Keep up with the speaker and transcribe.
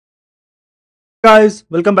Guys,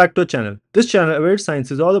 welcome back to our channel. This channel, Aware Science,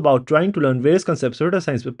 is all about trying to learn various concepts of data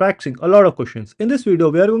science by practicing a lot of questions. In this video,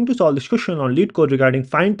 we are going to solve this question on Leetcode regarding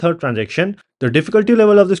find third transaction. The difficulty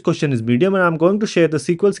level of this question is medium, and I'm going to share the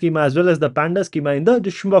SQL schema as well as the Panda schema in the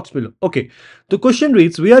description box below. Okay, the question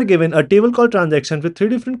reads, we are given a table called transaction with three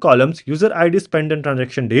different columns, user ID, spend, and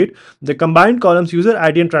transaction date. The combined columns user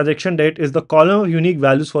ID and transaction date is the column of unique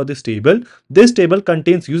values for this table. This table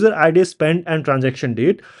contains user ID, spend, and transaction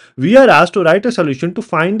date. We are asked to write a solution to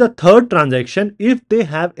find the third transaction if they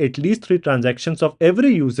have at least three transactions of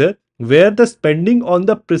every user where the spending on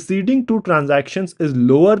the preceding two transactions is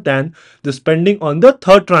lower than the spending on the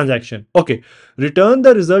third transaction. Okay, return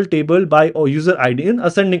the result table by user ID in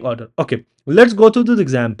ascending order. Okay, let's go through this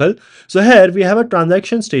example. So here we have a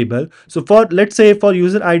transactions table. So for, let's say, for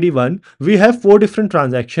user ID 1, we have four different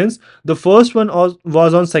transactions. The first one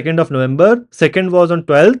was on 2nd of November, second was on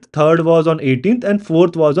 12th, third was on 18th, and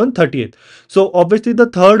fourth was on 30th. So obviously the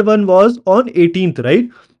third one was on 18th, right?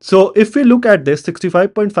 So if we look at this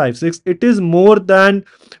 65.56, it is more than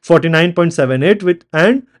 49.78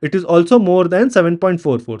 and it is also more than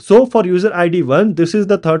 7.44. So for user ID 1, this is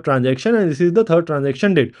the third transaction and this is the third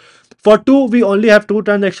transaction date. For 2, we only have two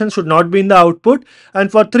transactions, should not be in the output.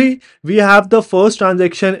 And for 3, we have the first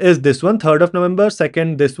transaction is this one, 3rd of November,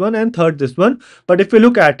 second this one, and third this one. But if we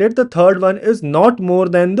look at it, the third one is not more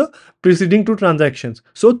than the preceding two transactions.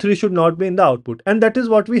 So 3 should not be in the output. And that is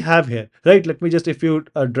what we have here, right? Let me just, if you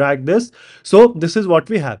drag this. So this is what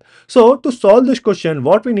we have. So to solve this question,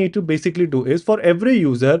 what we need to basically do is for every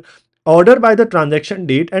user, order by the transaction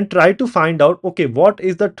date and try to find out, okay, what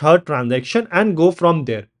is the third transaction and go from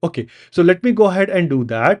there. Okay, so let me go ahead and do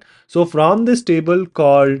that. So from this table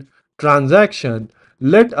called transaction,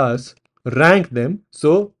 let us rank them.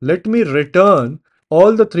 So let me return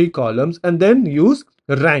all the three columns and then use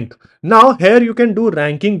rank. Now here you can do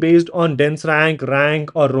ranking based on dense rank, rank,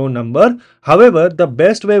 or row number. However, the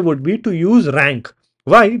best way would be to use rank.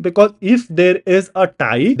 Why? Because if there is a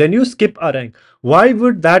tie, then you skip a rank. Why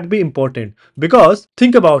would that be important? Because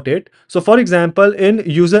think about it. So for example, in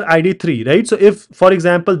user ID 3, right? So if, for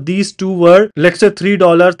example, these two were, let's say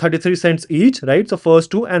 $3.33 each, right? So first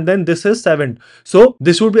two, and then this is 7. So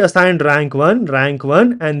this would be assigned rank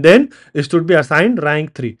 1, and then it should be assigned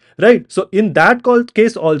rank 3, right? So in that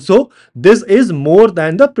case also, this is more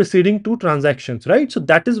than the preceding two transactions, right? So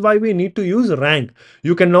that is why we need to use rank.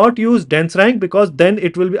 You cannot use dense rank because then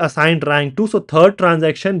it will be assigned rank 2. So third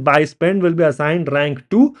transaction by spend will be assigned rank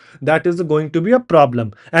 2. That is going to be a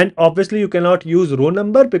problem. And obviously you cannot use row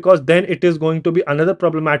number because then it is going to be another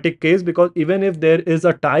problematic case, because even if there is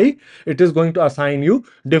a tie, it is going to assign you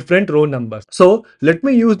different row numbers. So let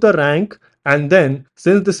me use the rank. And then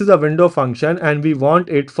since this is a window function and we want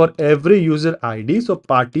it for every user ID, so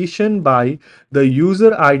partition by the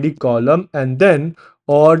user ID column and then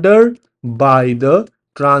order by the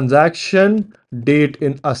transaction date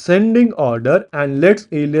in ascending order, and let's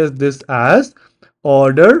alias this as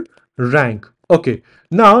order rank. Okay,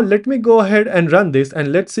 now let me go ahead and run this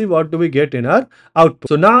and let's see what do we get in our output.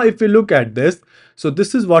 So now if we look at this, so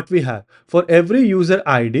this is what we have for every user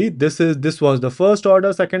ID. This was the first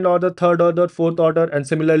order, second order, third order, fourth order, and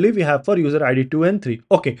similarly we have for user ID 2 and 3.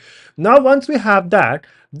 Okay, now once we have that,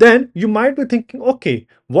 then you might be thinking, okay,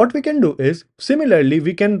 what we can do is similarly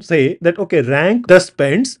we can say that, okay, rank the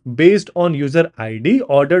spends based on user ID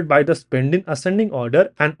ordered by the spend in ascending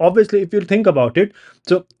order. And obviously if you think about it,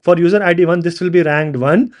 so for user ID 1, this will be ranked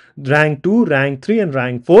 1, rank 2, rank 3, and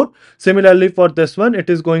rank 4. Similarly for this one, it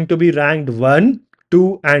is going to be ranked 1,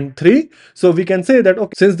 2, and 3. So we can say that,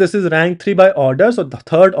 okay, since this is rank 3 by order, so the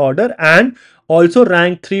third order, and also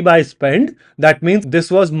rank 3 by spend, that means this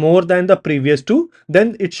was more than the previous two,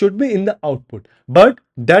 then it should be in the output. But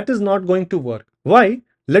that is not going to work. Why?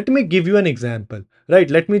 Let me give you an example, right?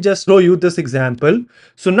 Let me just show you this example.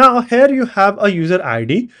 So now here you have a user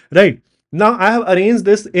ID, right? Now I have arranged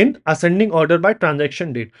this in ascending order by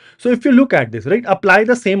transaction date. So if you look at this, right, apply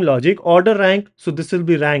the same logic, order rank. So this will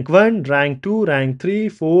be rank 1, rank 2, rank 3,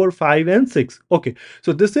 4, 5, and 6. Okay,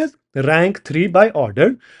 so this is rank 3 by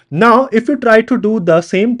order. Now if you try to do the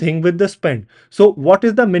same thing with the spend, so what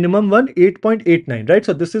is the minimum one? 8.89, right?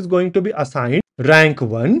 So this is going to be assigned rank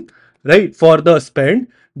 1, right, for the spend.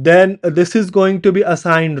 Then this is going to be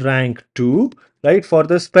assigned rank 2, right, for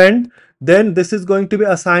the spend. Then this is going to be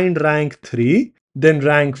assigned rank 3, then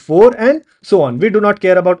rank 4, and so on. We do not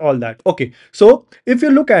care about all that. Okay, so if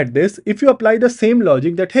you look at this, if you apply the same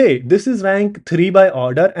logic that, hey, this is rank 3 by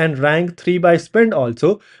order and rank 3 by spend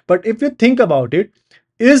also, but if you think about it,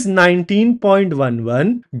 is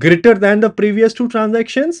 19.11 greater than the previous two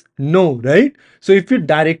transactions? No, right? So if you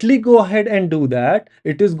directly go ahead and do that,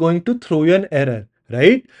 it is going to throw you an error,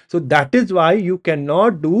 right? So that is why you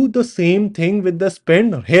cannot do the same thing with the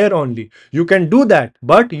spend here only. You can do that,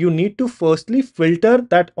 but you need to firstly filter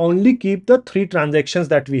that only keep the three transactions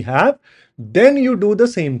that we have. Then you do the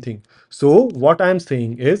same thing. So what I'm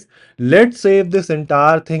saying is, let's save this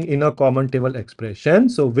entire thing in a common table expression.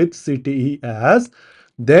 So with CTE as,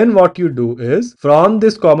 then what you do is, from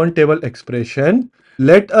this common table expression,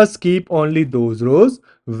 let us keep only those rows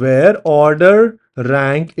where order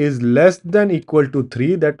rank is less than equal to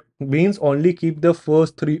 3. That means only keep the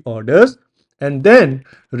first three orders, and then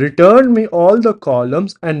return me all the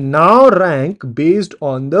columns and now rank based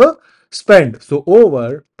on the spend. So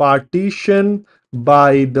over partition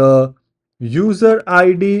by the user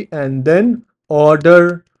ID and then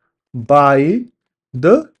order by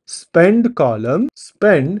the spend column,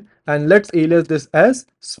 spend, and let's alias this as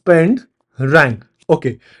spend rank.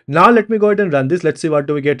 Okay, now let me go ahead and run this. Let's see what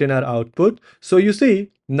do we get in our output. So you see,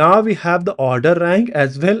 now we have the order rank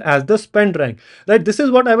as well as the spend rank, right? This is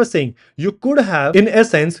what I was saying. You could have, in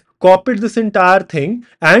essence, copied this entire thing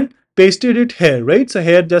and pasted it here, right? So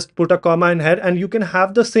here, just put a comma in here and you can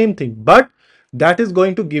have the same thing, but that is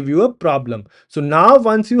going to give you a problem. So now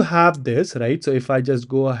once you have this, right? So if I just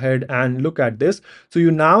go ahead and look at this, so you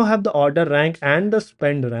now have the order rank and the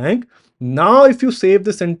spend rank. Now if you save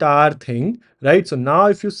this entire thing, right? So now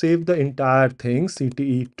if you save the entire thing,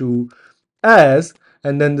 CTE2 as,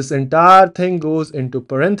 and then this entire thing goes into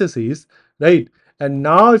parentheses, right? And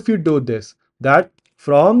now if you do this, that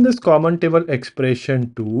from this common table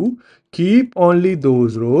expression 2, keep only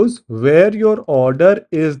those rows where your order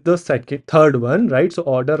is the third one, right? So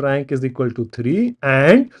order rank is equal to 3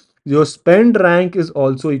 and your spend rank is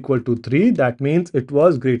also equal to 3. That means it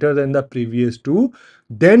was greater than the previous two.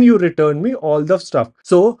 Then you return me all the stuff.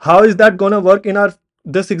 So how is that gonna work in our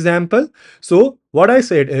this example? So what I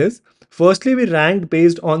said is, firstly, we ranked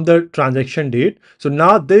based on the transaction date. So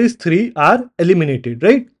now these three are eliminated,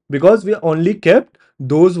 right? Because we only kept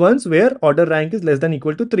those ones where order rank is less than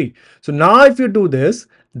equal to 3. So now if you do this,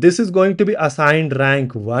 this is going to be assigned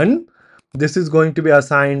rank 1. This is going to be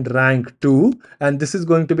assigned rank 2. And this is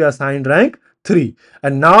going to be assigned rank 3.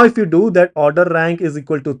 And now if you do that, order rank is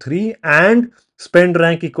equal to 3 and spend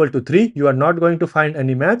rank equal to 3, you are not going to find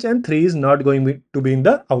any match and 3 is not going to be in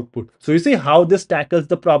the output. So you see how this tackles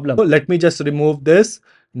the problem. So let me just remove this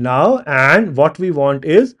now, and what we want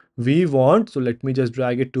is, so let me just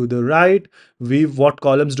drag it to the right. What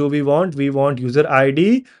columns do we want? We want user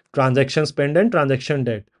ID, transaction spend and transaction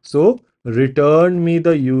date. So return me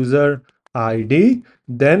the user ID,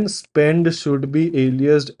 then spend should be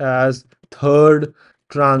aliased as third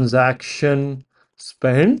transaction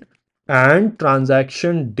spend, and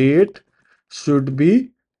transaction date should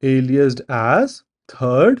be aliased as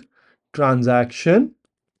third transaction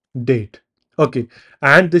date. Okay,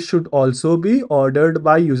 and this should also be ordered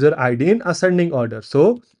by user ID in ascending order.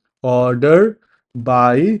 So order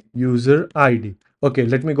by user ID. Okay,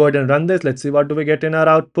 let me go ahead and run this. Let's see what do we get in our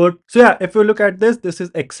output. So yeah, if we look at this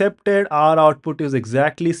is accepted. Our output is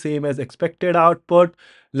exactly same as expected output.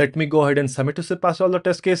 Let me go ahead and submit to pass all the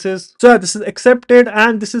test cases. So yeah, this is accepted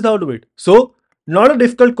and this is how to do it. So not a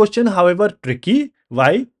difficult question, however tricky.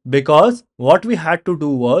 Why? Because what we had to do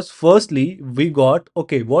was, firstly, we got,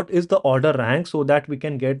 okay, what is the order rank so that we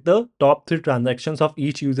can get the top 3 transactions of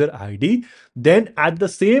each user ID. Then at the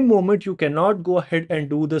same moment, you cannot go ahead and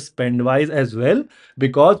do the spend wise as well,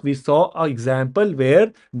 because we saw an example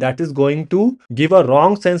where that is going to give a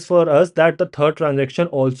wrong sense for us that the third transaction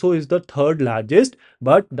also is the third largest,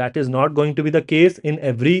 but that is not going to be the case in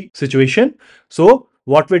every situation. So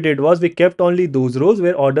what we did was, we kept only those rows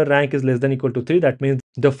where order rank is less than equal to 3. That means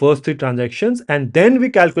the first 3 transactions, and then we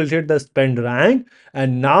calculated the spend rank.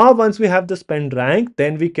 And now once we have the spend rank,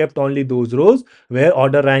 then we kept only those rows where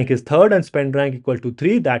order rank is third and spend rank equal to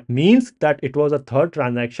 3. That means that it was a third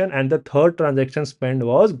transaction and the third transaction spend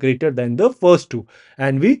was greater than the first two,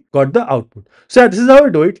 and we got the output. So yeah, this is how we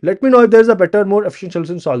do it. Let me know if there's a better, more efficient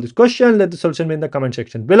solution to solve this question. Let the solution be in the comment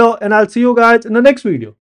section below, and I'll see you guys in the next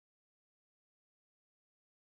video.